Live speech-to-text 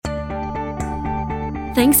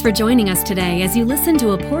Thanks for joining us today as you listen to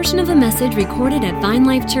a portion of a message recorded at Vine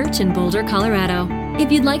Life Church in Boulder, Colorado.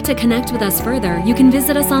 If you'd like to connect with us further, you can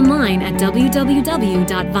visit us online at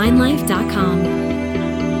www.vinelife.com.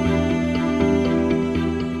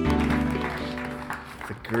 It's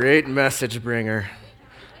a great message bringer.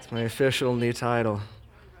 It's my official new title.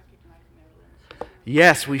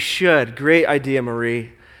 Yes, we should. Great idea,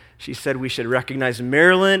 Marie. She said we should recognize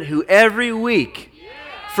Marilyn, who every week,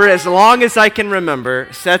 for as long as I can remember,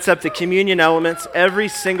 sets up the communion elements every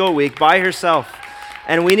single week by herself.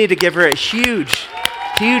 And we need to give her a huge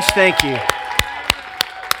thank you.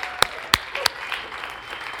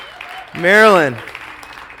 Marilyn.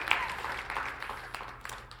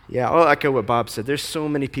 Yeah, I'll echo what Bob said. There's so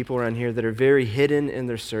many people around here that are very hidden in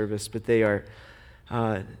their service, but they are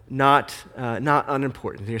not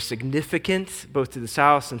unimportant. They're significant both to this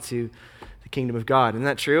house and to the kingdom of God. Isn't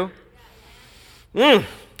that true?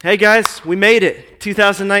 Hey guys, we made it.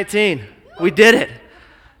 2019. We did it.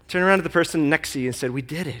 Turn around to the person next to you and said, we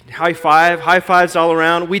did it. High fives all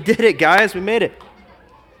around. We did it, guys. We made it.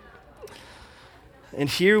 And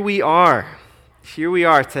here we are. Here we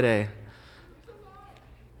are today.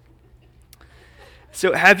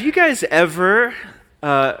 So have you guys ever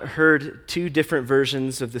heard two different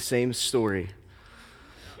versions of the same story?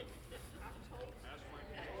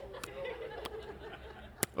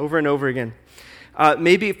 Over and over again.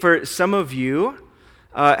 Maybe for some of you,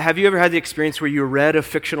 have you ever had the experience where you read a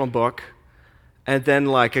fictional book and then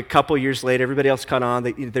like a couple years later, everybody else caught on,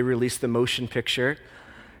 they released the motion picture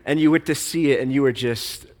and you went to see it and you were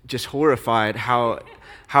just horrified how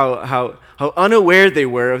unaware they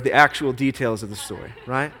were of the actual details of the story,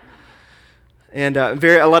 right? And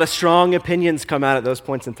a lot of strong opinions come out at those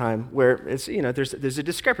points in time where it's, there's a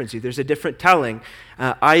discrepancy, there's a different telling,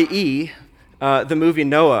 i.e., the movie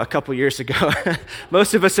Noah a couple years ago.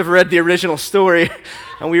 Most of us have read the original story,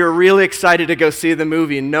 and we were really excited to go see the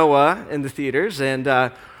movie Noah in the theaters, and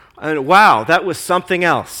wow, that was something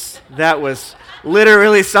else. That was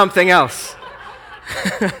literally something else.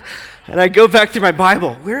 And I go back through my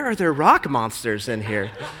Bible, where are there rock monsters in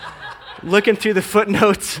here? Looking through the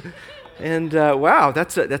footnotes, and wow,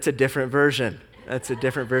 that's a different version. That's a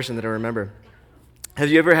different version that I remember.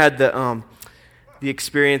 Have you ever had the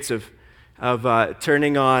experience of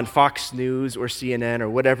turning on Fox News or CNN or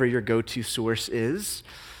whatever your go-to source is,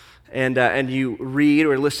 and you read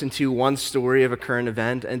or listen to one story of a current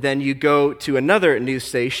event, and then you go to another news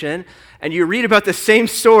station and you read about the same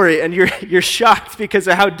story, and you're shocked because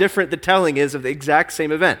of how different the telling is of the exact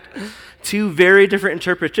same event. Two very different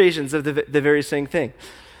interpretations of the very same thing.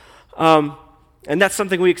 And that's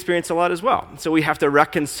something we experience a lot as well. So we have to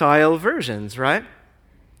reconcile versions, right?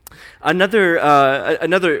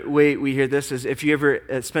 Another way we hear this is if you ever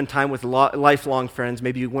spend time with lifelong friends,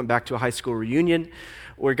 maybe you went back to a high school reunion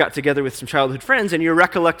or got together with some childhood friends and you're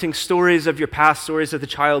recollecting stories of your past, stories of the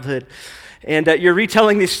childhood, and you're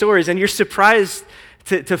retelling these stories and you're surprised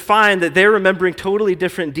to find that they're remembering totally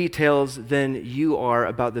different details than you are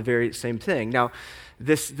about the very same thing. Now,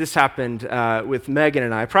 this happened with Megan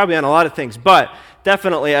and I, probably on a lot of things, but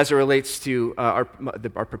definitely as it relates to our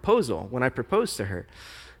proposal, when I proposed to her.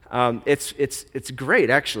 It's great,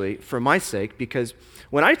 actually, for my sake, because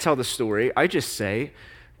when I tell the story, I just say,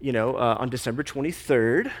 on December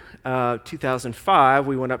 23rd, 2005,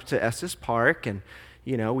 we went up to Estes Park, and,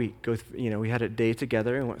 we had a day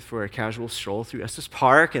together and went for a casual stroll through Estes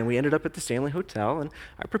Park, and we ended up at the Stanley Hotel, and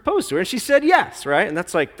I proposed to her, and she said yes, right? And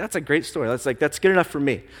that's a great story. That's good enough for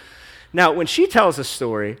me. Now, when she tells a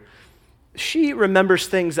story, she remembers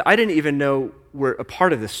things that I didn't even know were a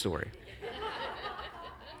part of this story.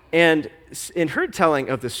 And in her telling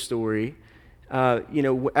of the story,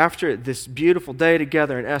 after this beautiful day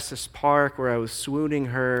together in Estes Park where I was swooning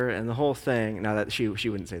her and the whole thing, now that she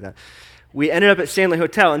wouldn't say that, we ended up at Stanley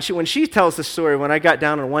Hotel. And when she tells the story, when I got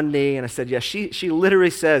down on one knee and I said yes, she literally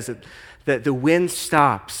says that the wind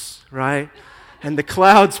stops, right? And the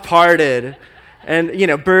clouds parted. And, a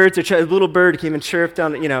little bird came and chirped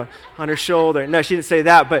on her shoulder. No, she didn't say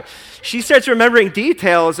that, but she starts remembering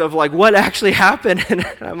details of, like, what actually happened. And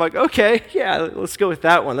I'm like, okay, yeah, let's go with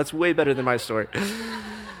that one. That's way better than my story.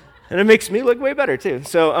 And it makes me look way better, too.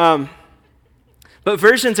 So, but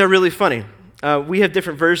versions are really funny. We have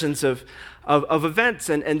different versions of events,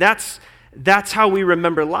 and that's how we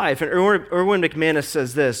remember life. And Erwin McManus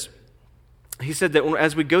says this. He said that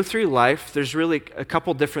as we go through life, there's really a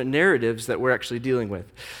couple different narratives that we're actually dealing with.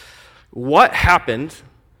 What happened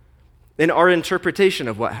and our interpretation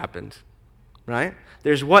of what happened, right?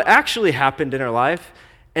 There's what actually happened in our life,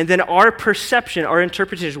 and then our perception, our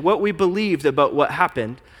interpretation, what we believed about what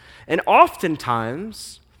happened. And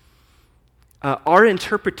oftentimes, our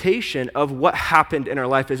interpretation of what happened in our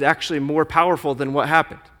life is actually more powerful than what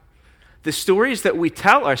happened. The stories that we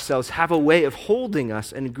tell ourselves have a way of holding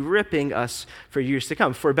us and gripping us for years to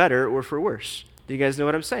come, for better or for worse. Do you guys know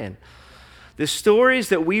what I'm saying? The stories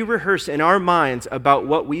that we rehearse in our minds about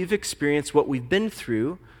what we've experienced, what we've been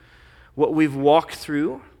through, what we've walked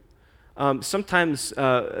through, sometimes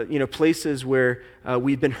places where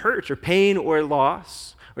we've been hurt or pain or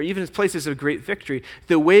loss, or even places of great victory,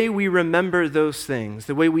 the way we remember those things,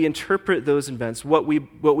 the way we interpret those events, what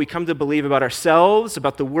we come to believe about ourselves,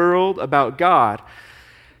 about the world, about God,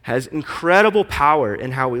 has incredible power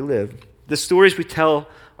in how we live. The stories we tell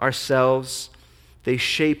ourselves, they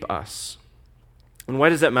shape us. And why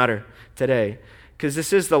does that matter today? Because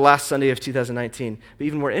this is the last Sunday of 2019. But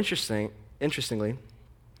even more interestingly,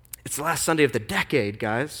 it's the last Sunday of the decade,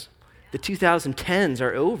 guys. The 2010s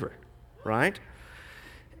are over, right?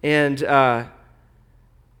 And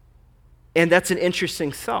that's an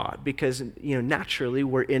interesting thought because, naturally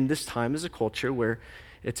we're in this time as a culture where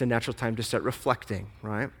it's a natural time to start reflecting,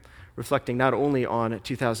 right? Reflecting not only on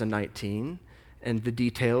 2019 and the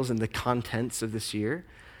details and the contents of this year,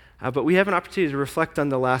 but we have an opportunity to reflect on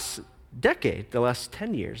the last decade, the last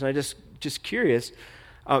 10 years. And I'm just curious,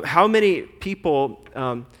 how many people,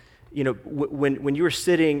 when you were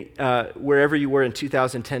sitting wherever you were in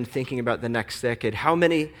 2010 thinking about the next decade, how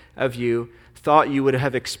many of you thought you would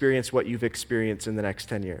have experienced what you've experienced in the next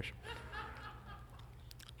 10 years?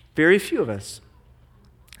 Very few of us.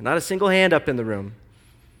 Not a single hand up in the room.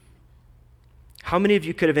 How many of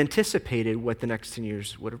you could have anticipated what the next 10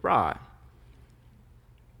 years would have brought?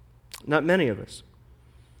 Not many of us.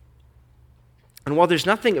 And while there's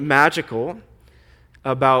nothing magical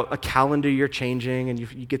about a calendar year changing and you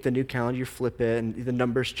get the new calendar, you flip it and the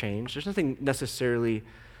numbers change, there's nothing necessarily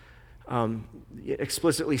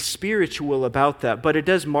explicitly spiritual about that, but it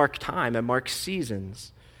does mark time, it marks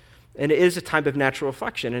seasons. And it is a time of natural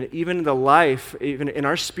reflection. And even in the life, even in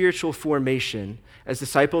our spiritual formation as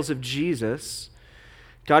disciples of Jesus,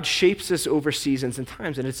 God shapes us over seasons and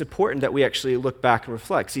times, and it's important that we actually look back and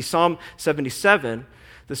reflect. See, Psalm 77,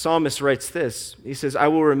 the psalmist writes this. He says, I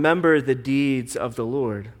will remember the deeds of the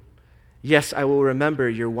Lord. Yes, I will remember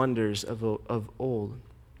your wonders of old.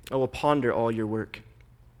 I will ponder all your work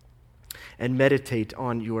and meditate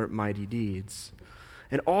on your mighty deeds.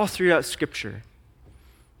 And all throughout Scripture,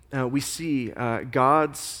 we see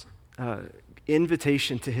God's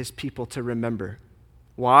invitation to his people to remember.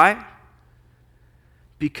 Why?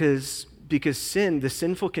 Because sin, the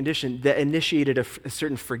sinful condition, that initiated a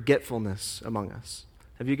certain forgetfulness among us.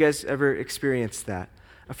 Have you guys ever experienced that?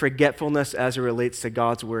 A forgetfulness as it relates to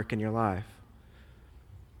God's work in your life.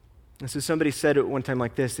 And so somebody said it one time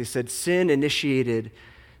like this. They said, sin initiated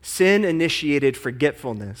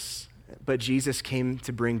forgetfulness, but Jesus came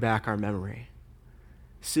to bring back our memory.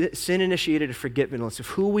 Sin initiated a forgetfulness of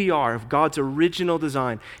who we are, of God's original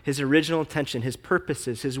design, his original intention, his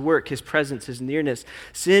purposes, his work, his presence, his nearness.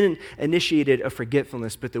 Sin initiated a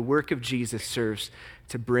forgetfulness, but the work of Jesus serves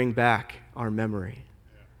to bring back our memory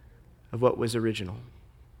of what was original.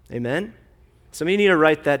 Amen? Some of you need to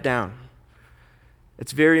write that down.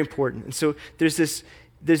 It's very important. And so there's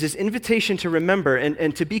this invitation to remember,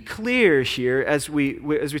 and to be clear here as we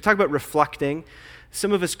talk about reflecting.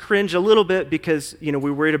 Some of us cringe a little bit because,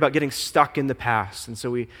 we're worried about getting stuck in the past. And so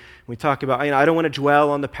we talk about, I don't want to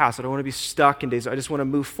dwell on the past. I don't want to be stuck in days. I just want to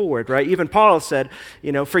move forward, right? Even Paul said,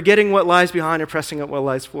 forgetting what lies behind and pressing up what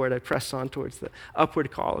lies forward, I press on towards the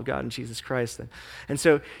upward call of God in Jesus Christ. And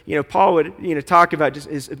so, Paul would, talk about just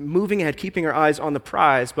is moving ahead, keeping our eyes on the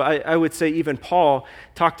prize. But I would say even Paul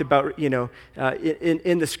talked about, in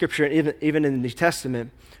the Scripture, and even in the New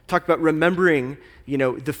Testament, talked about remembering,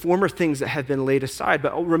 the former things that have been laid aside,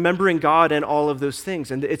 but remembering God and all of those things.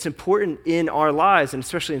 And it's important in our lives, and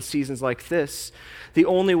especially in seasons like this, the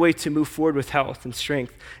only way to move forward with health and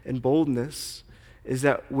strength and boldness is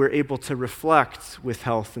that we're able to reflect with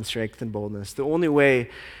health and strength and boldness. The only way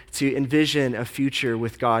to envision a future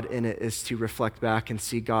with God in it is to reflect back and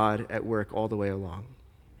see God at work all the way along,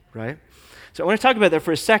 right? So I want to talk about that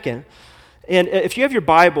for a second. And if you have your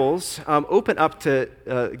Bibles, open up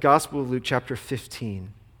to Gospel of Luke chapter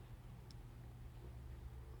 15.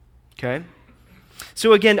 Okay?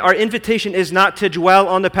 So again, our invitation is not to dwell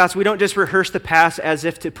on the past. We don't just rehearse the past as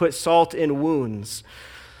if to put salt in wounds,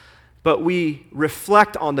 but we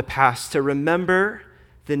reflect on the past to remember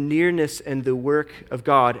the nearness and the work of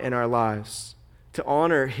God in our lives, to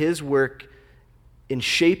honor his work in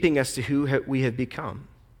shaping us to who we have become.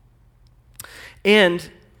 And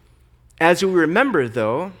as we remember,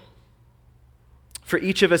 though, for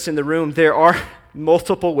each of us in the room, there are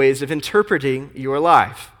multiple ways of interpreting your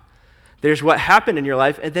life. There's what happened in your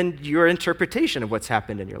life, and then your interpretation of what's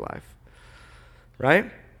happened in your life,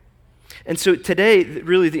 right? And so today,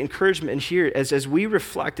 really the encouragement in here is as we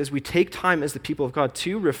reflect, as we take time as the people of God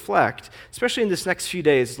to reflect, especially in this next few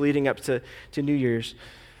days leading up to New Year's,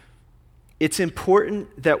 it's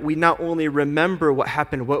important that we not only remember what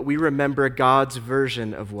happened, but we remember God's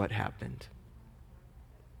version of what happened.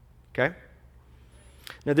 Okay?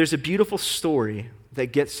 Now there's a beautiful story that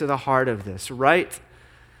gets to the heart of this, right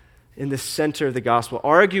in the center of the gospel.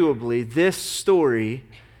 Arguably, this story,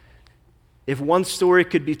 if one story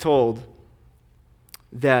could be told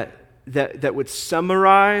that would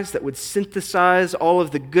summarize, that would synthesize all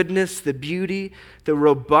of the goodness, the beauty, the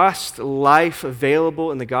robust life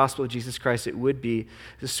available in the gospel of Jesus Christ, it would be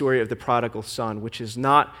the story of the prodigal son, which is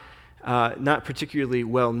not particularly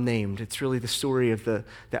well named. It's really the story of the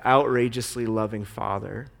outrageously loving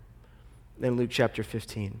father in Luke chapter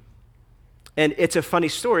 15. And it's a funny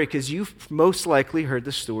story because you've most likely heard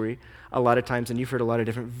the story a lot of times, and you've heard a lot of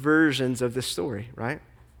different versions of the story, right?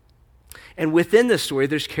 And within the story,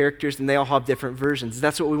 there's characters, and they all have different versions.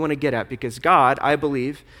 That's what we want to get at, because God, I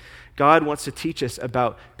believe, God wants to teach us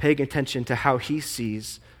about paying attention to how he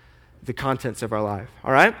sees the contents of our life,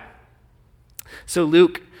 all right? So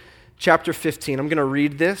Luke chapter 15, I'm going to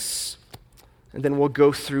read this, and then we'll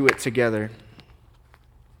go through it together.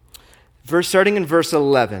 Starting in verse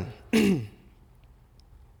 11.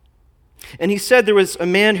 And he said, there was a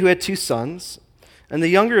man who had 2 sons, and the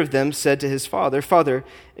younger of them said to his father, Father,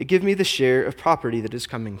 give me the share of property that is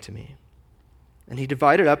coming to me. And he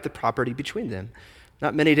divided up the property between them.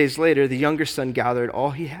 Not many days later, the younger son gathered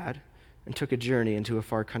all he had and took a journey into a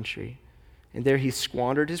far country. And there he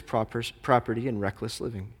squandered his property in reckless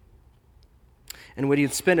living. And when he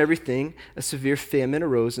had spent everything, a severe famine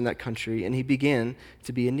arose in that country, and he began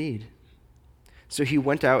to be in need. So he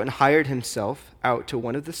went out and hired himself out to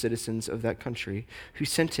one of the citizens of that country, who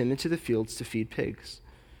sent him into the fields to feed pigs.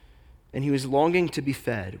 And he was longing to be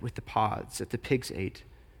fed with the pods that the pigs ate,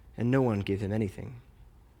 and no one gave him anything.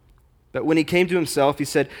 But when he came to himself, he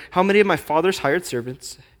said, How many of my father's hired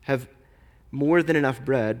servants have more than enough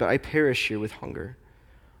bread, but I perish here with hunger?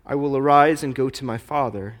 I will arise and go to my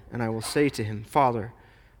father, and I will say to him, Father,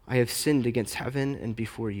 I have sinned against heaven and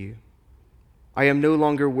before you. I am no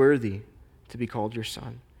longer worthy to be called your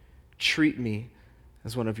son. Treat me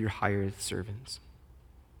as one of your hired servants.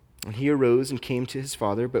 And he arose and came to his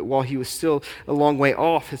father, but while he was still a long way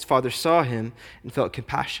off, his father saw him and felt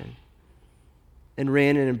compassion, and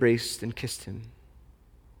ran and embraced and kissed him.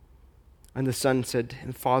 And the son said to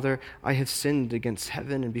him, Father, I have sinned against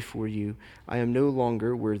heaven and before you. I am no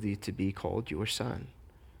longer worthy to be called your son.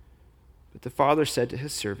 But the father said to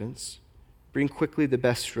his servants, Bring quickly the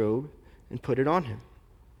best robe and put it on him,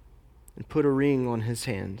 and put a ring on his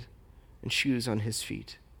hand and shoes on his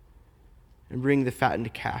feet, and bring the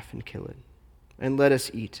fattened calf and kill it, and let us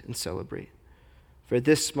eat and celebrate. For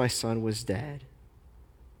this my son was dead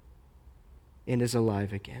and is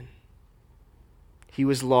alive again. He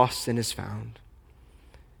was lost and is found.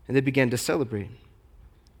 And they began to celebrate.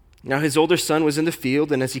 Now his older son was in the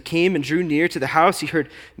field, and as he came and drew near to the house, he heard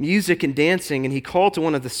music and dancing, and he called to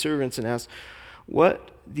one of the servants and asked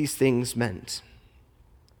what these things meant.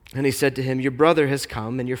 And he said to him, Your brother has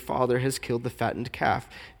come, and your father has killed the fattened calf,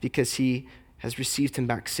 because he has received him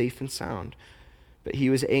back safe and sound. But he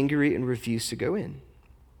was angry and refused to go in.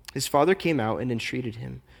 His father came out and entreated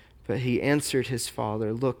him, but he answered his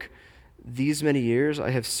father, Look, these many years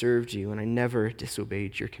I have served you, and I never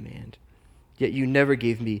disobeyed your command. Yet you never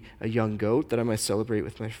gave me a young goat that I might celebrate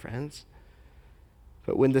with my friends.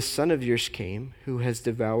 But when the son of yours came, who has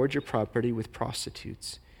devoured your property with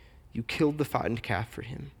prostitutes, you killed the fattened calf for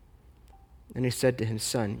him. And he said to him,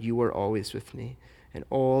 Son, you are always with me, and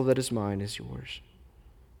all that is mine is yours.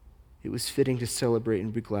 It was fitting to celebrate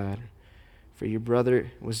and be glad, for your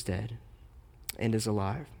brother was dead and is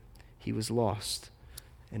alive. He was lost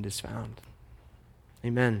and is found.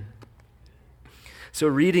 Amen. So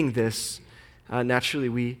reading this, naturally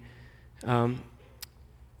we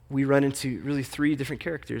run into really 3 different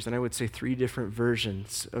characters, and I would say 3 different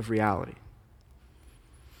versions of reality.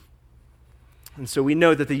 And so we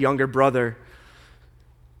know that the younger brother,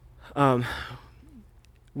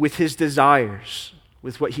 with his desires,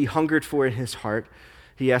 with what he hungered for in his heart,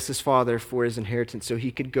 he asked his father for his inheritance so he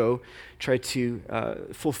could go try to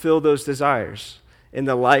fulfill those desires in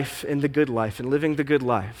the good life, and living the good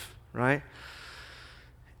life, right?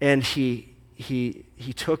 And he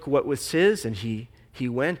took what was his, and he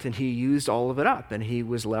went and he used all of it up, and he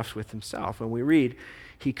was left with himself. When we read,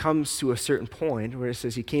 he comes to a certain point where it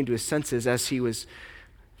says he came to his senses as he was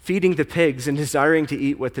feeding the pigs and desiring to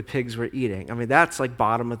eat what the pigs were eating. I mean, that's like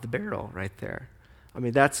bottom of the barrel right there. I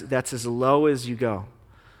mean, that's as low as you go,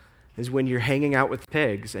 is when you're hanging out with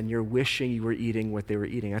pigs and you're wishing you were eating what they were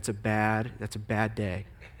eating. That's a bad day.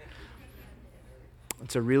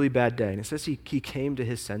 It's a really bad day. And it says he came to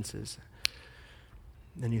his senses.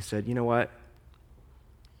 And he said, you know what?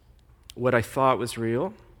 What I thought was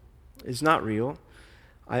real is not real.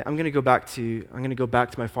 I'm going to go back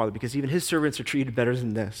to my father, because even his servants are treated better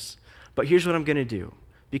than this. But here's what I'm going to do.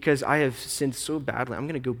 Because I have sinned so badly, I'm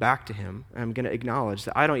going to go back to him, and I'm going to acknowledge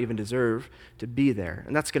that I don't even deserve to be there.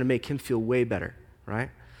 And that's going to make him feel way better, right?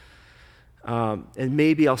 And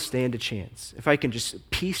maybe I'll stand a chance. If I can just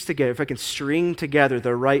piece together, if I can string together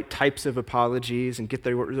the right types of apologies and get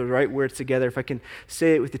the right words together, if I can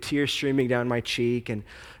say it with the tears streaming down my cheek and,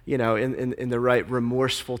 in the right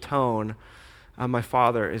remorseful tone, my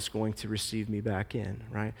father is going to receive me back in,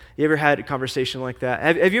 right? You ever had a conversation like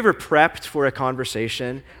that? Have you ever prepped for a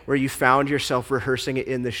conversation where you found yourself rehearsing it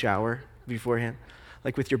in the shower beforehand?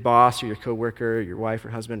 Like with your boss or your coworker or your wife or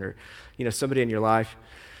husband or, somebody in your life?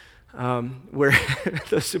 Where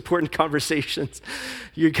those important conversations,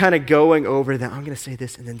 you're kind of going over them. I'm going to say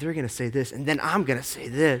this, and then they're going to say this, and then I'm going to say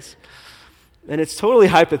this. And it's totally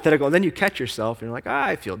hypothetical. And then you catch yourself, and you're like,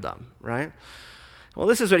 I feel dumb, right? Well,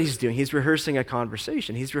 this is what he's doing. He's rehearsing a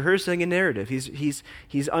conversation. He's rehearsing a narrative.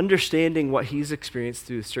 He's understanding what he's experienced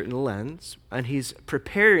through a certain lens, and he's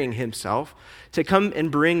preparing himself to come and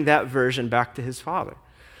bring that version back to his father,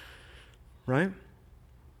 right?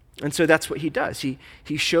 And so that's what he does.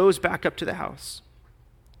 He shows back up to the house.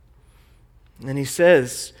 And he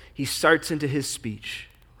starts into his speech,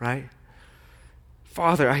 right?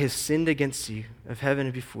 Father, I have sinned against you, of heaven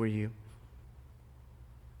and before you.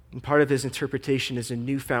 And part of his interpretation is a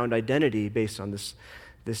newfound identity based on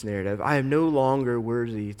this narrative. I am no longer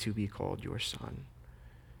worthy to be called your son.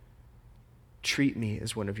 Treat me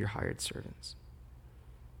as one of your hired servants.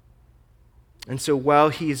 And so while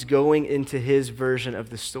he's going into his version of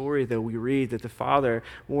the story, though, we read that the father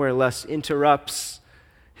more or less interrupts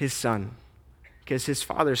his son, because his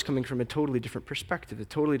father is coming from a totally different perspective, a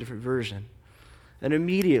totally different version. And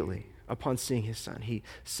immediately, upon seeing his son, he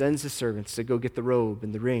sends the servants to go get the robe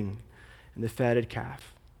and the ring and the fatted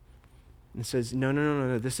calf. And says,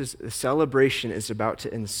 no, a celebration is about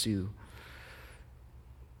to ensue.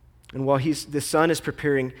 And while the son is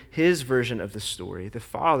preparing his version of the story, the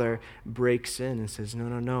father breaks in and says,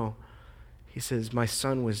 no. He says, my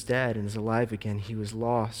son was dead and is alive again. He was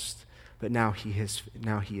lost, but now he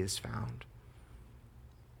is found.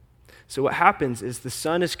 So what happens is the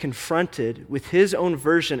son is confronted with his own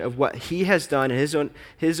version of what he has done in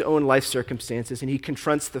his own life circumstances, and he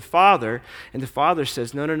confronts the father, and the father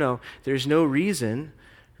says, no, there's no reason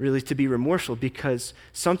really to be remorseful, because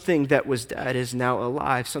something that was dead is now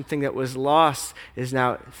alive, something that was lost is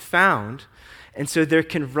now found. And so they're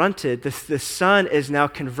confronted, the son is now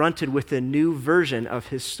confronted with a new version of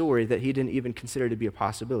his story that he didn't even consider to be a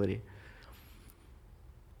possibility.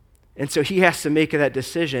 And so he has to make that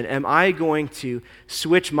decision. Am I going to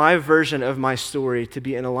switch my version of my story to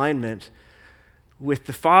be in alignment with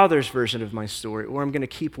the father's version of my story, or I'm going to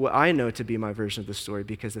keep what I know to be my version of the story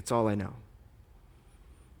because that's all I know?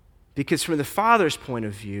 Because from the father's point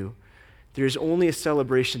of view, there's only a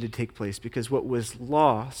celebration to take place because what was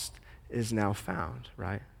lost is now found,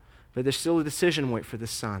 right? But there's still a decision point for the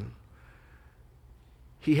son.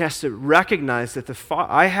 He has to recognize that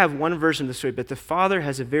I have one version of the story, but the father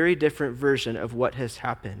has a very different version of what has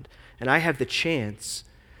happened. And I have the chance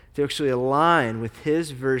to actually align with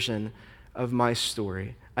his version of my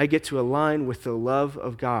story. I get to align with the love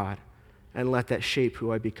of God and let that shape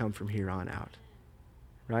who I become from here on out.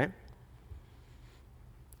 Right?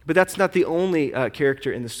 But that's not the only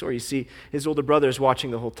character in the story. You see, his older brother is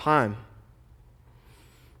watching the whole time.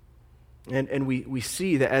 And we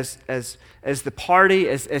see that as the party,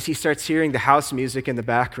 as he starts hearing the house music in the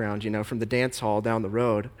background, from the dance hall down the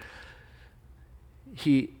road,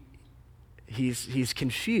 he's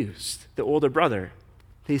confused. The older brother,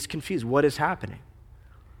 he's confused. What is happening?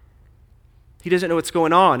 He doesn't know what's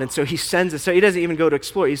going on, and so he doesn't even go to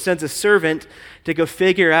explore. He sends a servant to go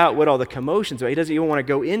figure out what all the commotions are. He doesn't even want to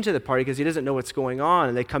go into the party because he doesn't know what's going on,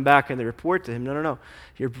 and they come back and they report to him, no,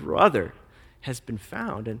 your brother has been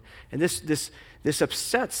found. And this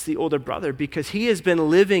upsets the older brother because he has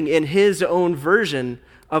been living in his own version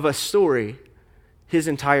of a story his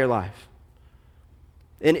entire life.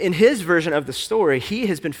 And in his version of the story, he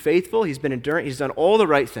has been faithful, he's been enduring, he's done all the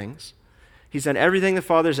right things. He's done everything the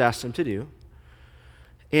Father's asked him to do.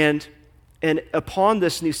 And upon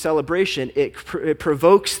this new celebration, it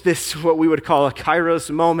provokes this, what we would call a kairos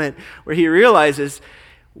moment, where he realizes,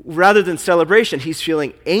 rather than celebration, he's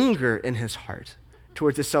feeling anger in his heart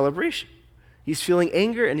towards the celebration. He's feeling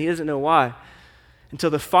anger and he doesn't know why until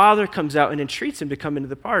the father comes out and entreats him to come into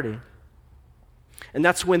the party. And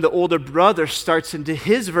that's when the older brother starts into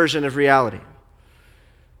his version of reality.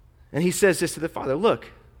 And he says this to the father, look,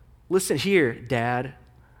 listen here, Dad.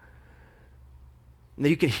 And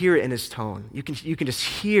you can hear it in his tone. You can just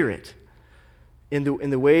hear it in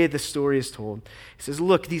the way the story is told. He says,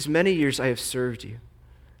 look, these many years I have served you,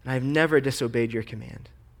 and I have never disobeyed your command.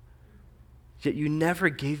 Yet you never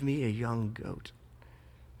gave me a young goat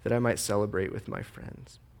that I might celebrate with my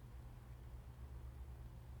friends.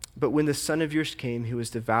 But when the son of yours came who has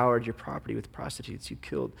devoured your property with prostitutes, you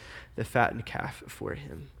killed the fattened calf for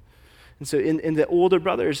him. And so in the older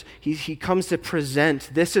brothers, he comes to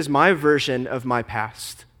present, this is my version of my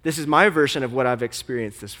past. This is my version of what I've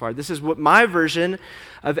experienced this far. This is what my version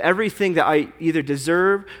of everything that I either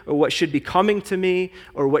deserve or what should be coming to me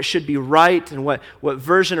or what should be right and what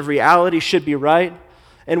version of reality should be right.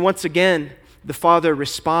 And once again, the father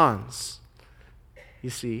responds,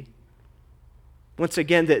 you see. Once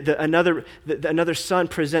again, another son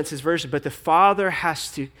presents his version, but the father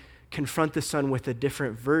has to confront the son with a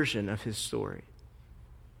different version of his story.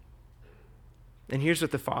 And here's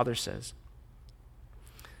what the father says.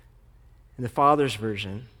 In the father's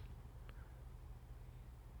version,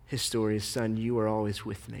 his story is, son, you are always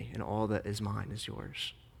with me, and all that is mine is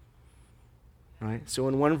yours. Right? So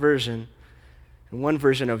in one version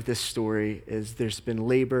of this story is there's been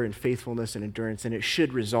labor and faithfulness and endurance, and it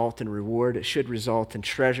should result in reward, it should result in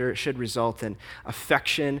treasure, it should result in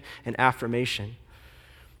affection and affirmation.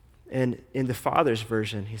 And in the father's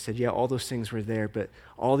version, he said, yeah, all those things were there, but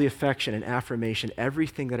all the affection and affirmation,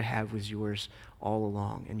 everything that I have was yours all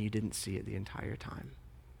along, and you didn't see it the entire time.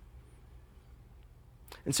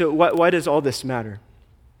 And so why does all this matter?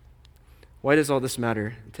 Why does all this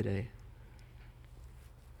matter today?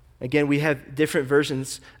 Again, we have different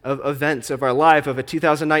versions of events of our life, of a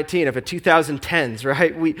 2019, of a 2010s,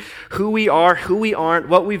 right? Who we are, who we aren't,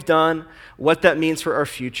 what we've done, what that means for our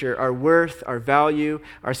future, our worth, our value,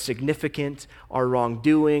 our significance, our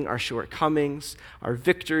wrongdoing, our shortcomings, our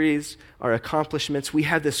victories, our accomplishments. We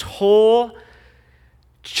have this whole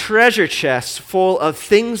treasure chest full of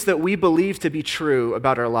things that we believe to be true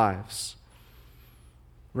about our lives,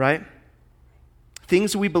 right?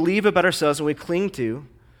 Things we believe about ourselves and we cling to.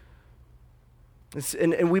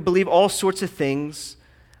 And we believe all sorts of things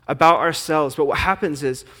about ourselves. But what happens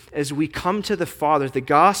is, as we come to the Father, the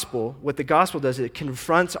gospel, what the gospel does, it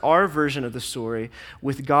confronts our version of the story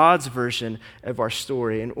with God's version of our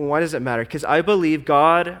story. And why does it matter? Because I believe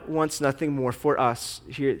God wants nothing more for us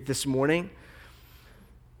here this morning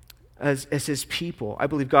as his people. I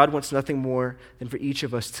believe God wants nothing more than for each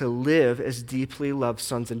of us to live as deeply loved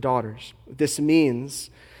sons and daughters. This means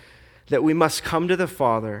that we must come to the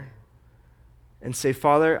Father and say,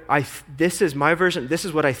 Father, this is my version. This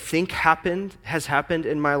is what I think has happened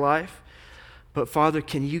in my life. But Father,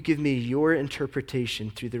 can you give me your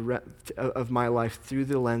interpretation of my life through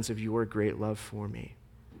the lens of your great love for me?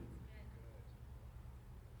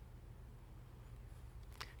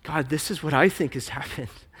 God, this is what I think has happened.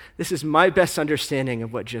 This is my best understanding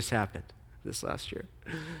of what just happened this last year.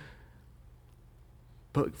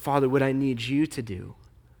 But Father, what I need you to do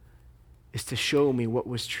is to show me what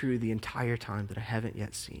was true the entire time that I haven't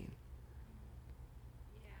yet seen.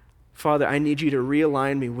 Yeah. Father, I need you to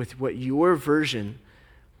realign me with what your version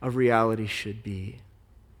of reality should be.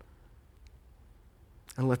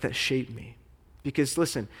 And let that shape me. Because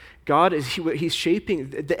listen, God he's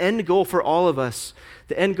shaping the end goal for all of us.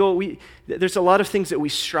 The end goal, there's a lot of things that we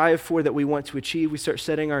strive for that we want to achieve. We start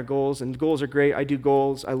setting our goals, and goals are great. I do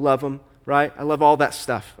goals. I love them. Right? I love all that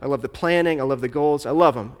stuff. I love the planning. I love the goals. I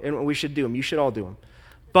love them. And we should do them. You should all do them.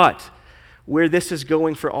 But where this is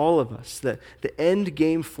going for all of us, the end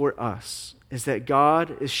game for us is that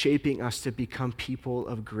God is shaping us to become people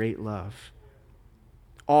of great love.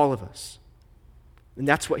 All of us. And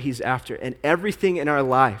that's what he's after. And everything in our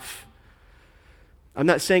life, I'm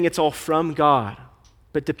not saying it's all from God,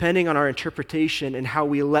 but depending on our interpretation and how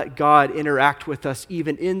we let God interact with us,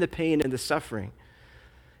 even in the pain and the suffering,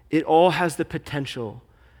 it all has the potential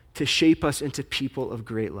to shape us into people of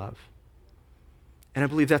great love. And I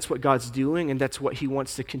believe that's what God's doing, and that's what he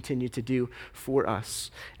wants to continue to do for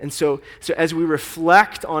us. And so as we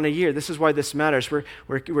reflect on a year, this is why this matters.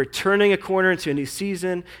 We're turning a corner into a new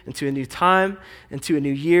season, into a new time, into a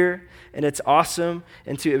new year, and it's awesome,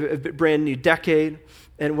 into a brand new decade.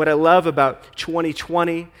 And what I love about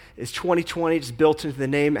 2020 is 2020 is built into the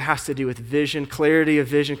name. It has to do with vision, clarity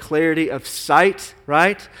of sight,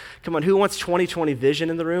 right? Come on, who wants 2020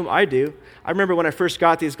 vision in the room? I do. I remember when I first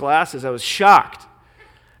got these glasses, I was shocked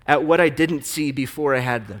at what I didn't see before I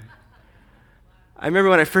had them. I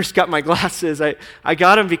remember when I first got my glasses, I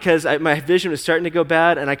got them because my vision was starting to go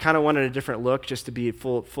bad, and I kind of wanted a different look, just to be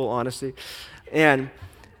full honesty. And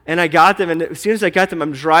I got them, and as soon as I got them,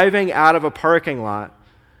 I'm driving out of a parking lot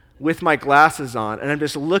with my glasses on, and I'm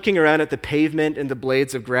just looking around at the pavement and the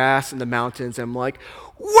blades of grass and the mountains. And I'm like,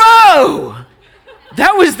 whoa!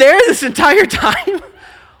 That was there this entire time?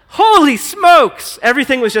 Holy smokes!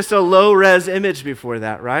 Everything was just a low-res image before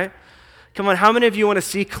that, right? Come on, how many of you want to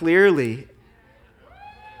see clearly?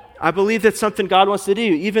 I believe that's something God wants to do.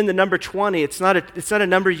 Even the number 20, it's not a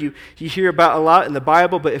number you hear about a lot in the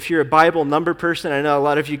Bible, but if you're a Bible number person, I know a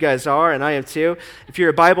lot of you guys are, and I am too. If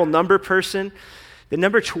you're a Bible number person, the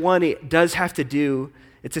number 20 does have to do,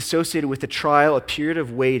 it's associated with a trial, a period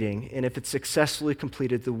of waiting, and if it's successfully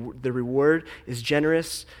completed, the reward is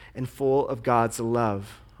generous and full of God's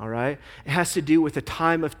love, all right? It has to do with a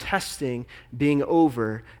time of testing being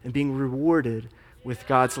over and being rewarded with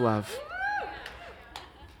God's love.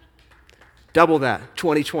 Double that,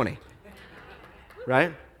 2020,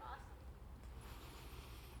 right?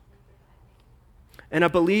 And I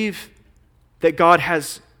believe that God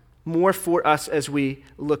has more for us as we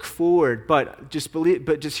look forward, but just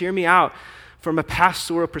hear me out. From a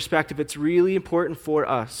pastoral perspective, it's really important for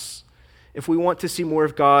us. If we want to see more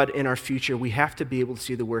of God in our future, we have to be able to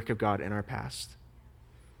see the work of God in our past.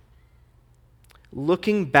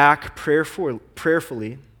 Looking back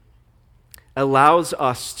prayerfully allows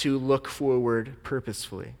us to look forward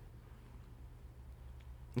purposefully.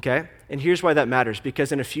 Okay? And here's why that matters.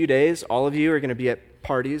 Because in a few days, all of you are going to be at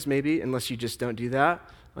parties, maybe, unless you just don't do that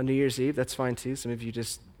on New Year's Eve. That's fine, too. Some of you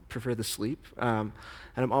just prefer the sleep. And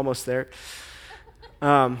I'm almost there.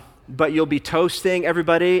 But you'll be toasting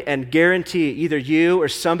everybody, and guarantee either you or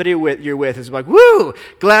somebody you're with is like, woo,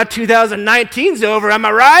 glad 2019's over, am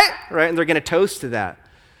I right? Right? And they're going to toast to that.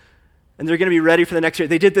 And they're going to be ready for the next year.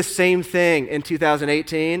 They did the same thing in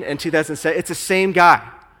 2018 and 2007. It's the same guy.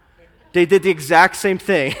 They did the exact same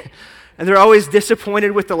thing. And they're always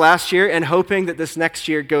disappointed with the last year and hoping that this next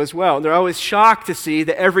year goes well. And they're always shocked to see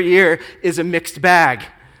that every year is a mixed bag.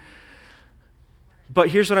 But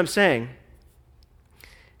here's what I'm saying.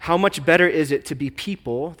 How much better is it to be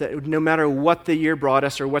people that no matter what the year brought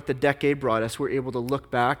us or what the decade brought us, we're able to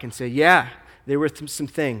look back and say, yeah, there were some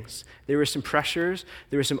things. There were some pressures.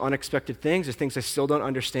 There were some unexpected things. There's things I still don't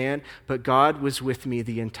understand, but God was with me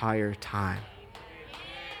the entire time.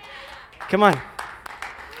 Come on.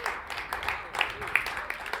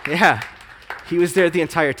 Yeah, he was there the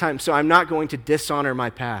entire time. So I'm not going to dishonor my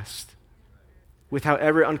past with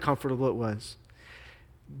however uncomfortable it was.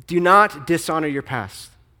 Do not dishonor your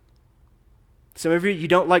past. Some of you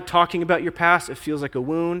don't like talking about your past. It feels like a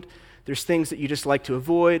wound. There's things that you just like to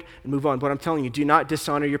avoid and move on. But I'm telling you, do not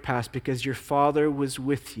dishonor your past because your Father was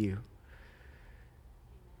with you.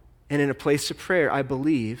 And in a place of prayer, I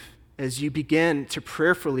believe, as you begin to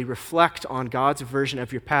prayerfully reflect on God's version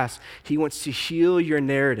of your past, he wants to heal your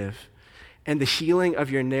narrative. And the healing of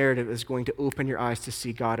your narrative is going to open your eyes to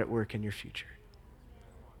see God at work in your future.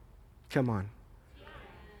 Come on.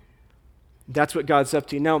 That's what God's up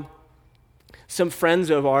to. Now, some friends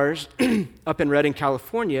of ours up in Redding,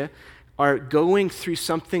 California, are going through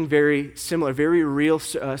something very similar, very real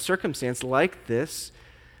circumstance like this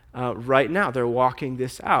right now. They're walking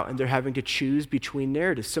this out, and they're having to choose between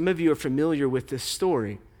narratives. Some of you are familiar with this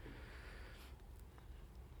story.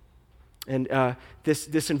 And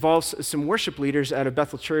this involves some worship leaders out of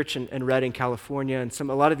Bethel Church in Redding, California, and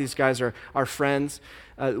a lot of these guys are our friends.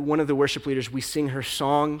 One of the worship leaders, we sing her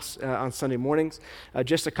songs on Sunday mornings.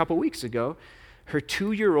 Just a couple weeks ago, her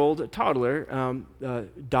 2-year-old toddler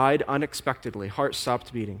died unexpectedly. Heart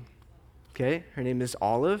stopped beating. Okay, her name is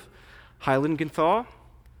Olive Heilengenthal.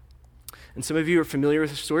 And some of you are familiar with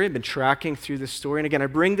the story. I've been tracking through this story. And again, I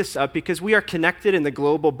bring this up because we are connected in the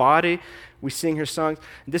global body. We sing her songs.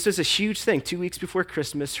 This is a huge thing. 2 weeks before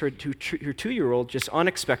Christmas, her 2-year-old just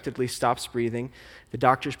unexpectedly stops breathing. The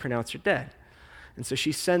doctors pronounce her dead. And so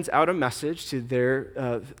she sends out a message to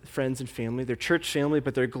their friends and family, their church family,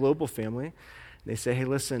 but their global family. They say, hey,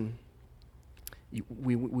 listen,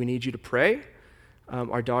 we need you to pray.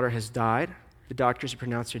 Our daughter has died. The doctors have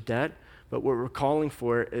pronounced her dead. But what we're calling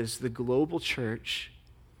for is the global church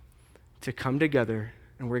to come together,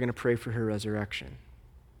 and we're going to pray for her resurrection.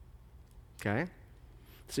 Okay?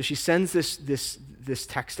 So she sends this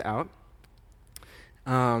text out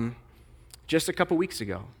just a couple weeks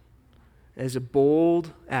ago. as a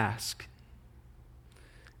bold ask.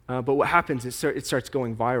 But what happens is it starts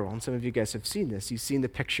going viral, and some of you guys have seen this. You've seen the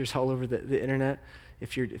pictures all over the internet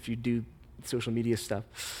if you do social media stuff.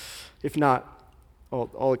 If not,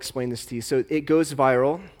 I'll explain this to you. So it goes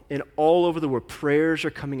viral, and all over the world, prayers are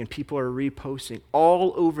coming and people are reposting.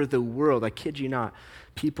 All over the world, I kid you not,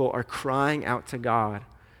 people are crying out to God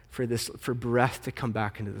for breath to come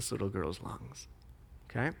back into this little girl's lungs.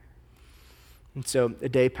 Okay? And so a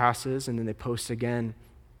day passes, and then they post again.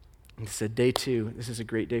 And they said, day 2, this is a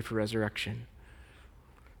great day for resurrection.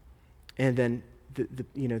 And then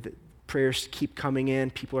the prayers keep coming in,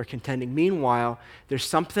 people are contending. Meanwhile, there's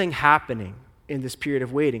something happening in this period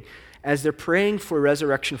of waiting. As they're praying for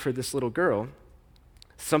resurrection for this little girl,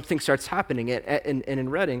 something starts happening. And in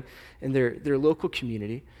Redding, in their local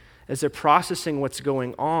community, as they're processing what's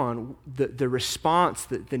going on, the response,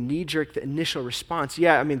 the knee-jerk, the initial response,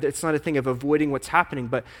 it's not a thing of avoiding what's happening,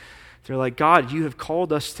 but they're like, God, you have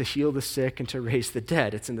called us to heal the sick and to raise the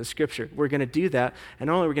dead. It's in the scripture. We're going to do that. And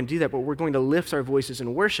not only are we going to do that, but we're going to lift our voices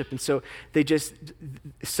in worship. And so they just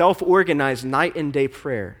self-organize night and day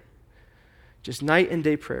prayer. Just night and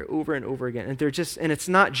day prayer over and over again. And it's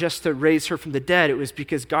not just to raise her from the dead. It was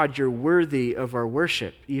because, God, you're worthy of our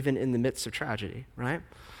worship, even in the midst of tragedy, right?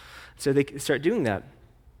 So they start doing that.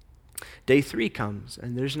 Day 3 comes,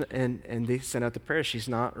 and they send out the prayer. She's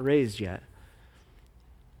not raised yet.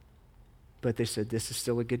 But they said, this is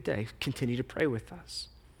still a good day. Continue to pray with us.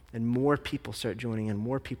 And more people start joining in.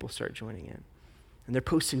 And they're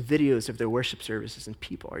posting videos of their worship services, and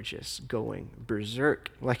people are just going berserk,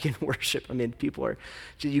 like in worship.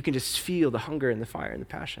 You can just feel the hunger and the fire and the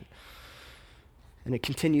passion. And it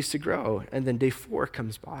continues to grow. And then day 4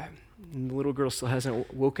 comes by, and the little girl still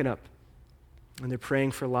hasn't woken up. And they're praying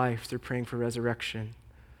for life. They're praying for resurrection.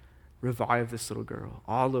 Revive this little girl.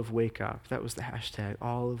 Olive, wake up. That was the hashtag,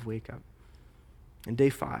 Olive, wake up. And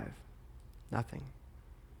day 5, nothing.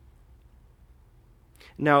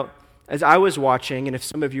 Now, as I was watching, and if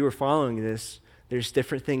some of you were following this, there's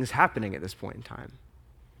different things happening at this point in time.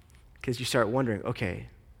 Because you start wondering, okay,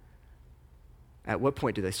 at what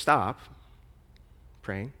point do they stop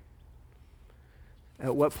praying?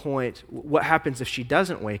 At what point, what happens if she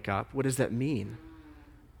doesn't wake up? What does that mean?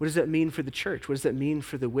 What does that mean for the church? What does that mean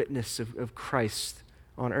for the witness of Christ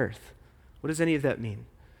on earth? What does any of that mean?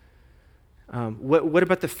 What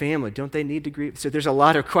about the family? Don't they need to grieve? So there's a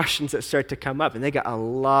lot of questions that start to come up, and they got a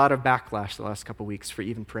lot of backlash the last couple of weeks for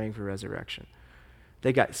even praying for resurrection.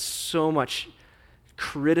 They got so much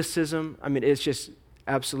criticism. It's just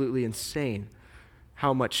absolutely insane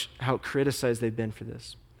how criticized they've been for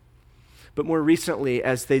this. But more recently,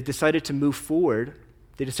 as they decided to move forward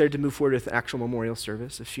with an actual memorial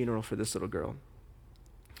service, a funeral for this little girl.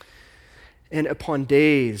 And upon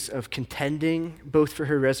days of contending, both for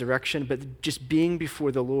her resurrection, but just being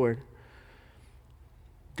before the Lord,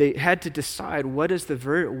 they had to decide what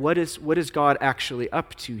is God actually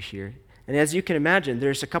up to here. And as you can imagine,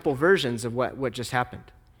 there's a couple versions of what just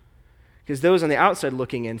happened. Because those on the outside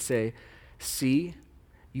looking in say, see,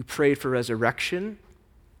 you prayed for resurrection,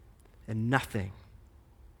 and nothing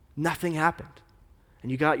happened.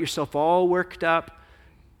 And you got yourself all worked up,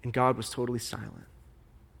 and God was totally silent.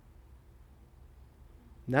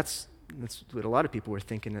 And that's what a lot of people were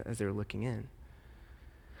thinking as they were looking in.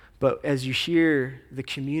 But as you hear the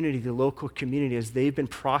community, the local community, as they've been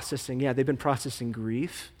processing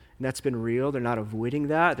grief, and that's been real. They're not avoiding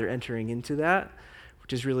that. They're entering into that,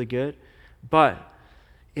 which is really good. But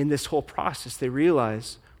in this whole process, they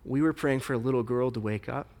realize we were praying for a little girl to wake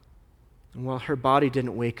up. And while her body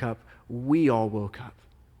didn't wake up, we all woke up.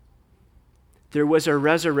 There was a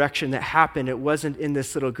resurrection that happened. It wasn't in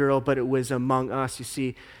this little girl, but it was among us. You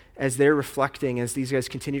see, as they're reflecting, as these guys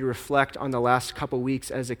continue to reflect on the last couple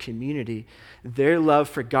weeks as a community, their love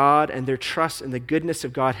for God and their trust in the goodness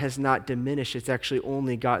of God has not diminished. It's actually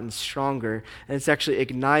only gotten stronger, and it's actually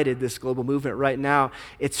ignited this global movement right now.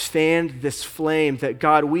 It's fanned this flame that,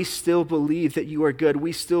 God, we still believe that you are good.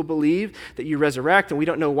 We still believe that you resurrect, and we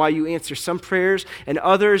don't know why you answer some prayers and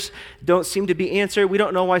others don't seem to be answered. We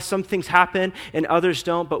don't know why some things happen and others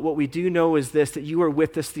don't, but what we do know is this, that you are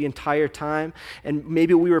with us the entire time, and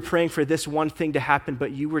maybe we were praying for this one thing to happen,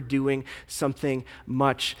 but you were doing something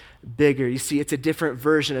much bigger. You see, it's a different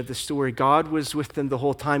version of the story. God was with them the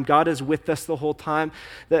whole time. God is with us the whole time.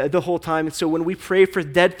 The whole time. And so when we pray for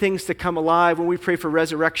dead things to come alive, when we pray for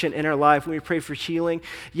resurrection in our life, when we pray for healing,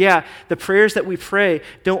 the prayers that we pray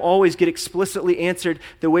don't always get explicitly answered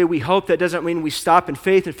the way we hope. That doesn't mean we stop in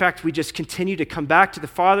faith. In fact, we just continue to come back to the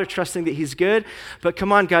Father, trusting that He's good. But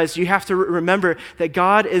come on, guys, you have to remember that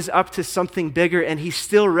God is up to something bigger, and He's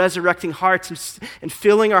still resurrecting hearts and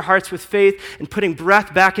filling our hearts with faith and putting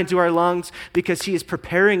breath back into our lungs because he is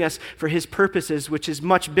preparing us for his purposes, which is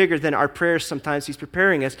much bigger than our prayers sometimes. He's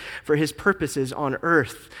preparing us for his purposes on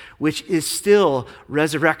earth, which is still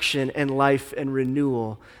resurrection and life and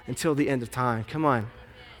renewal until the end of time. Come on.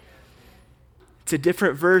 It's a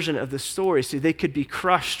different version of the story. See, they could be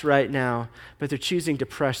crushed right now, but they're choosing to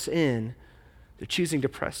press in. They're choosing to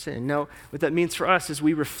press in. Now, what that means for us is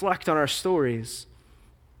we reflect on our stories.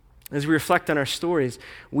 As we reflect on our stories,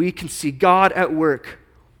 we can see God at work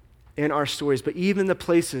in our stories. But even the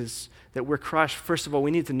places that we're crushed, first of all, we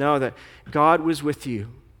need to know that God was with you.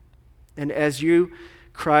 And as you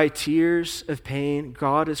cry tears of pain,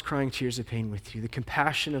 God is crying tears of pain with you. The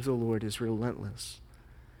compassion of the Lord is relentless.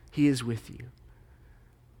 He is with you.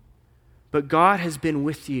 But God has been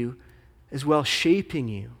with you as well, shaping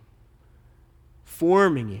you,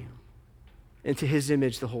 forming you into his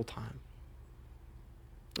image the whole time.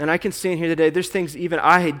 And I can stand here today, there's things even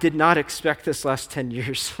I did not expect this last 10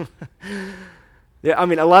 years. I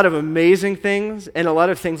mean, a lot of amazing things and a lot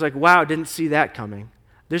of things like, wow, didn't see that coming.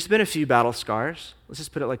 There's been a few battle scars. Let's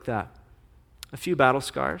just put it like that. A few battle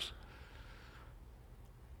scars.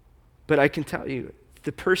 But I can tell you,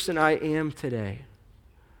 the person I am today,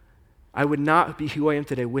 I would not be who I am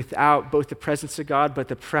today without both the presence of God, but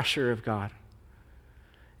the pressure of God.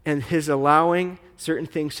 And his allowing certain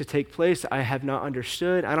things to take place I have not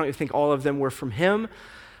understood. I don't even think all of them were from him,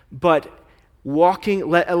 but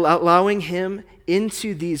allowing him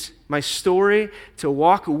into my story, to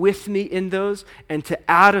walk with me in those, and to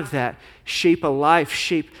out of that shape a life,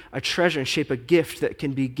 shape a treasure, and shape a gift that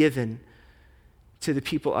can be given to the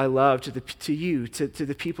people I love, to you, to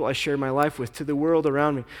the people I share my life with, to the world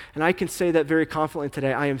around me. And I can say that very confidently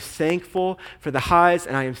today. I am thankful for the highs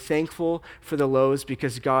and I am thankful for the lows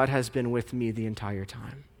because God has been with me the entire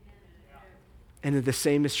time. And the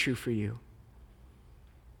same is true for you.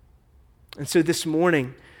 And so this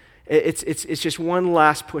morning, it's just one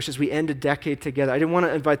last push as we end a decade together. I didn't want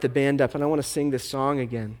to invite the band up, and I want to sing this song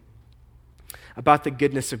again about the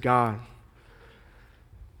goodness of God.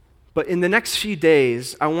 But in the next few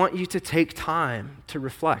days, I want you to take time to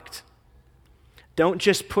reflect. Don't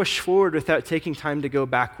just push forward without taking time to go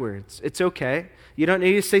backwards. It's okay. You don't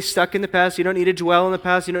need to stay stuck in the past. You don't need to dwell in the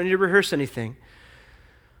past. You don't need to rehearse anything.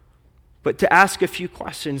 But to ask a few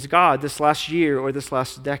questions. God, this last year or this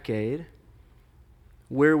last decade,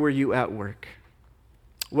 where were you at work?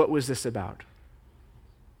 What was this about?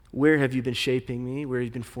 Where have you been shaping me? Where have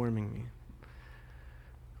you been forming me?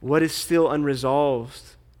 What is still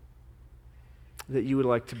unresolved that you would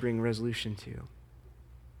like to bring resolution to?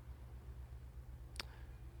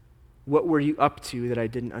 What were you up to that I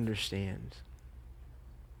didn't understand?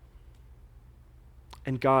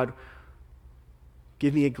 And God,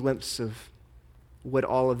 give me a glimpse of what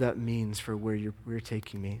all of that means for where you're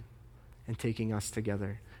taking me and taking us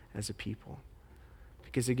together as a people.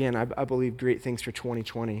 Because again, I believe great things for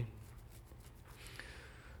 2020.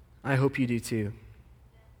 I hope you do too.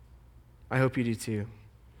 I hope you do too.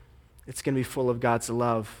 It's going to be full of God's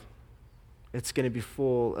love. It's going to be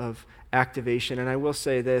full of activation. And I will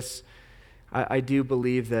say this, I do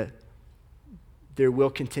believe that there will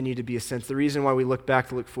continue to be a sense. The reason why we look back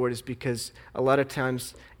to look forward is because a lot of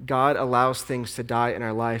times God allows things to die in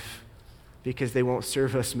our life because they won't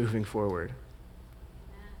serve us moving forward.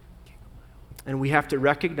 And we have to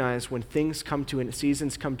recognize when things come to an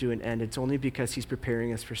seasons come to an end, it's only because he's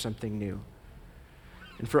preparing us for something new.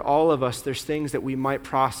 And for all of us, there's things that we might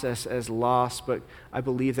process as loss, but I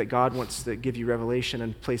believe that God wants to give you revelation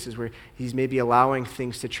in places where he's maybe allowing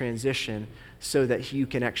things to transition so that you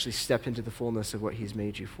can actually step into the fullness of what he's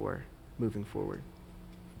made you for moving forward.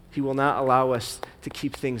 He will not allow us to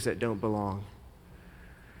keep things that don't belong.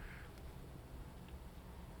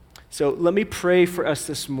 So let me pray for us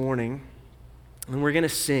this morning, and we're going to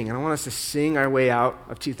sing. And I want us to sing our way out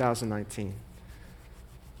of 2019.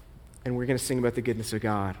 And we're going to sing about the goodness of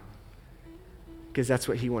God because that's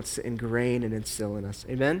what he wants to ingrain and instill in us.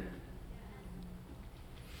 Amen?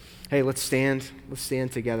 Hey, let's stand. Let's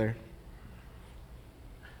stand together.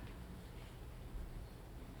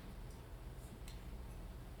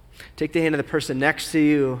 Take the hand of the person next to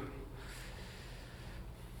you.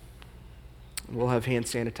 We'll have hand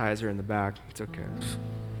sanitizer in the back. It's okay.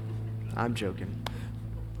 I'm joking.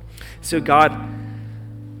 So God,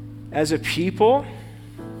 as a people,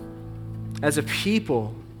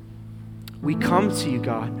 we come to you,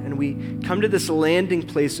 God, and we come to this landing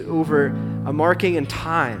place over a marking in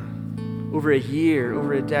time, over a year,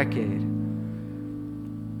 over a decade.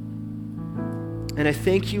 And I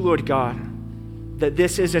thank you, Lord God, that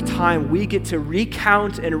this is a time we get to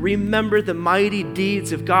recount and remember the mighty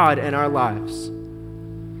deeds of God in our lives.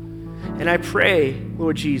 And I pray,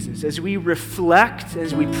 Lord Jesus, as we reflect,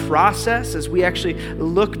 as we process, as we actually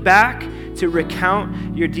look back to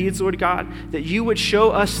recount your deeds, Lord God, that you would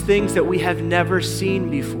show us things that we have never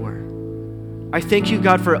seen before. I thank you,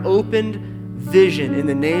 God, for opened vision in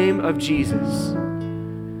the name of Jesus.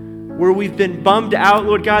 Where we've been bummed out,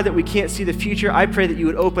 Lord God, that we can't see the future, I pray that you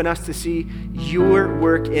would open us to see your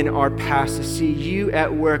work in our past, to see you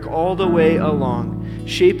at work all the way along,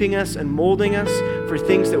 shaping us and molding us for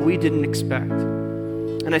things that we didn't expect.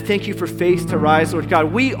 And I thank you for Faith to Rise, Lord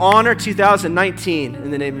God. We honor 2019 in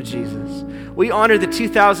the name of Jesus. We honor the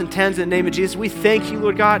 2010s in the name of Jesus. We thank you,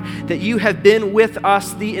 Lord God, that you have been with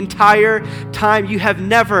us the entire time. You have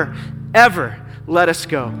never, ever let us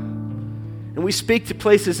go. And we speak to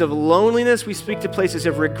places of loneliness. We speak to places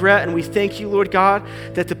of regret. And we thank you, Lord God,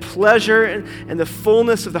 that the pleasure and the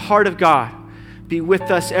fullness of the heart of God be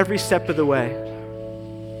with us every step of the way.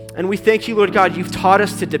 And we thank you, Lord God, you've taught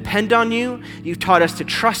us to depend on you. You've taught us to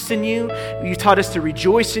trust in you. You taught us to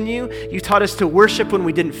rejoice in you. You taught us to worship when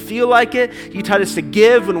we didn't feel like it. You taught us to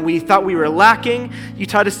give when we thought we were lacking. You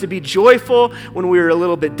taught us to be joyful when we were a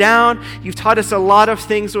little bit down. You've taught us a lot of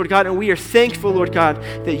things, Lord God, and we are thankful, Lord God,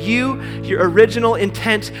 that your original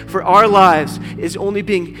intent for our lives is only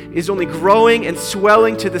growing and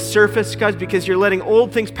swelling to the surface, God, because you're letting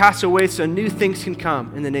old things pass away so new things can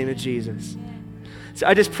come in the name of Jesus. So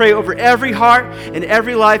I just pray over every heart and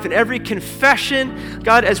every life and every confession,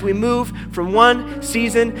 God, as we move from one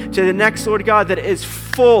season to the next, Lord God, that it is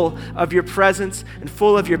full of your presence and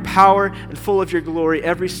full of your power and full of your glory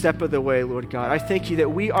every step of the way, Lord God. I thank you that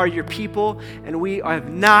we are your people and we have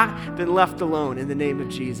not been left alone in the name of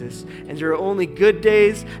Jesus. And there are only good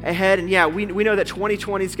days ahead. And yeah, we know that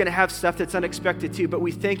 2020 is going to have stuff that's unexpected too, but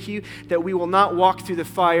we thank you that we will not walk through the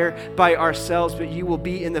fire by ourselves, but you will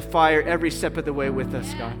be in the fire every step of the way with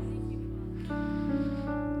us, God.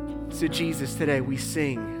 So Jesus, today we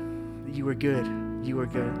sing that you are good. You are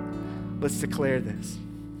good. Let's declare this.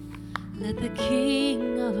 Let the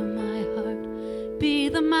King of my heart be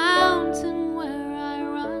the mountain where I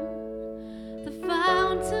run, the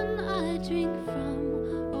fountain I drink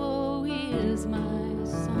from. Oh, he is my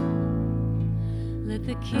song. Let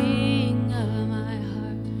the King of my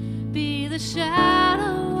heart be the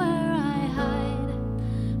shadow where I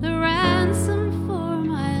hide, the ransom for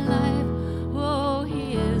my life. Oh,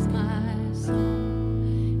 he is my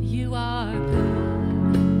song. You are good.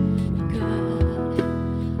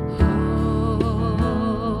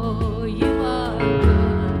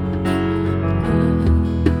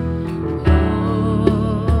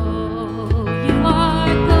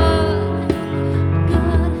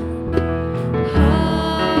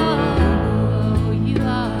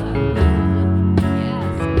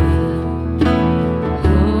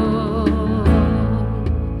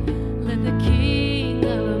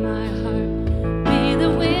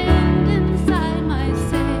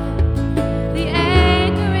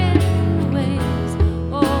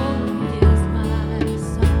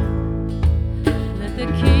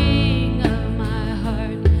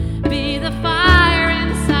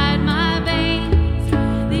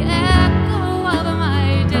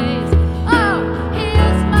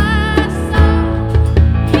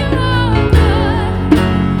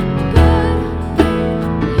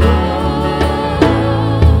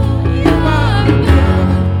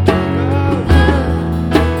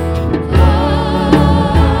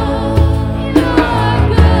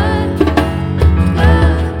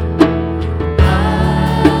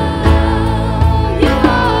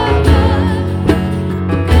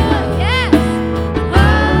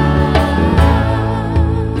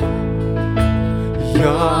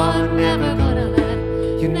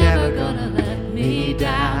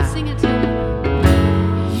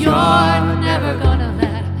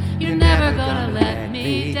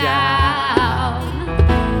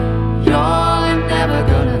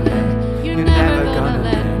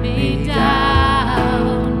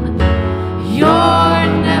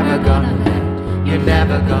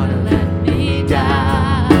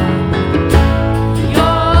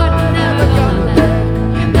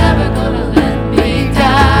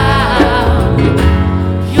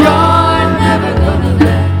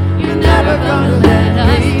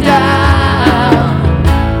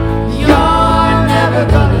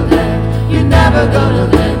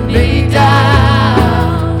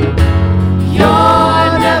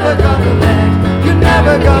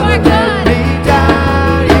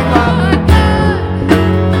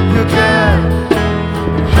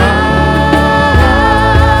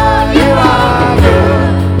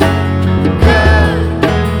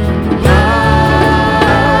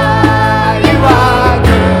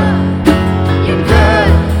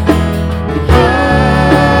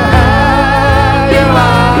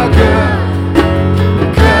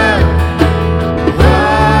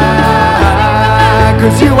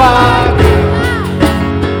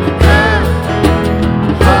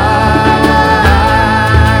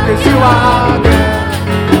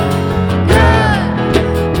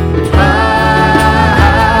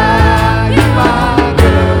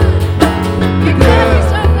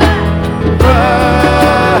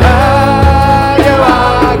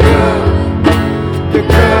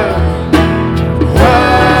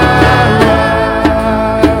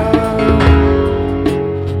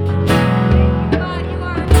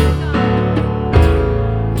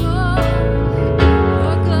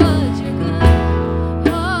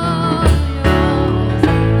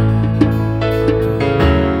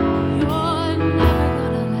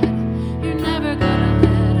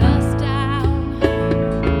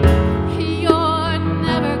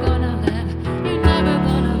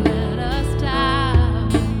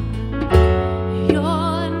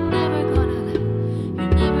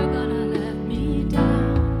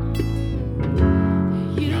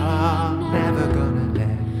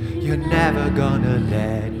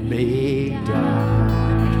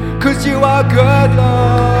 are good,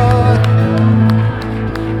 Lord.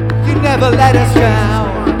 You never let us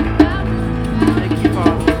down. Thank you,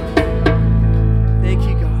 Father. Thank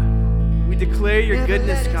you, God. We declare your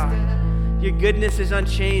goodness, God. Your goodness is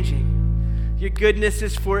unchanging. Your goodness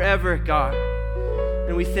is forever, God.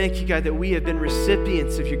 And we thank you, God, that we have been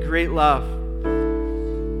recipients of your great love.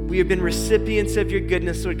 We have been recipients of your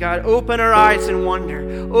goodness, Lord God. Open our eyes in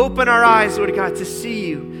wonder. Open our eyes, Lord God, to see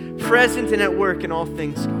you present and at work in all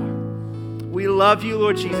things, God. We love you,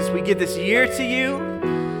 Lord Jesus. We give this year to you.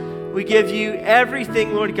 We give you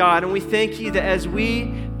everything, Lord God. And we thank you that as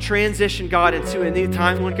we transition, God, into a new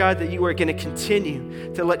time, Lord God, that you are going to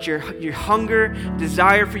continue to let your hunger,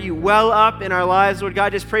 desire for you well up in our lives, Lord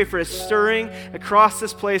God. Just pray for a stirring across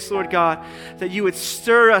this place, Lord God, that you would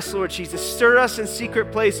stir us, Lord Jesus. Stir us in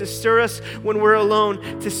secret places. Stir us when we're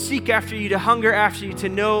alone to seek after you, to hunger after you, to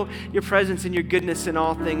know your presence and your goodness in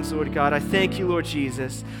all things, Lord God. I thank you, Lord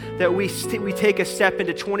Jesus, that we take a step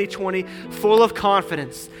into 2020 full of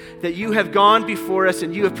confidence that you have gone before us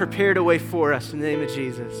and you have prepared a way for us in the name of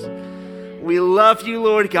Jesus. We love you,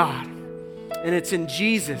 Lord God, and it's in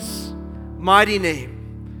Jesus' mighty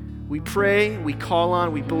name we pray, we call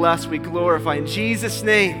on, we bless, we glorify. In Jesus'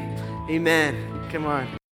 name, amen. Come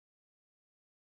on.